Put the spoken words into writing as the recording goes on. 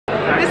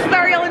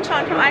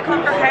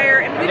Icon for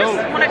Hire, and we just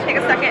want to take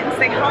a second and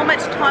say how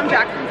much Tom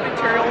Jackson's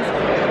materials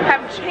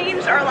have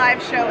changed our live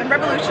show and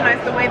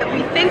revolutionized the way that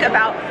we think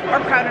about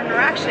our crowd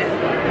interaction.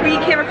 We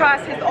came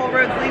across his All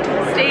Roads Lead to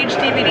the Stage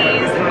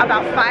DVDs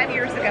about 5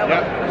 years ago.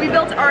 We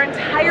built our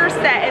entire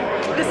set, and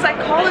the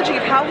psychology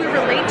of how we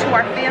relate to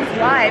our fans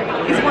live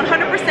is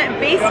 100%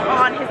 based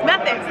on his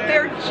methods.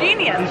 They're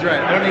genius. He's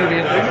right. I don't need to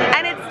be in.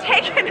 And it's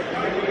taken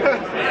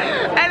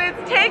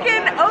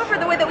over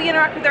the way that we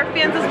interact with our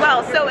fans as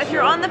well. So if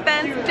you're on the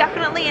fence,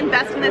 definitely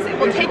invest in this. It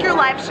will take your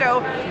live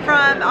show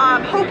from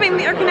hoping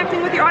that you're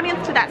connecting with your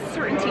audience to that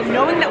certainty,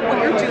 knowing that what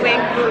you're doing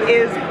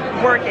is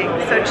working.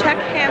 So check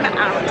him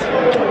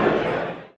out.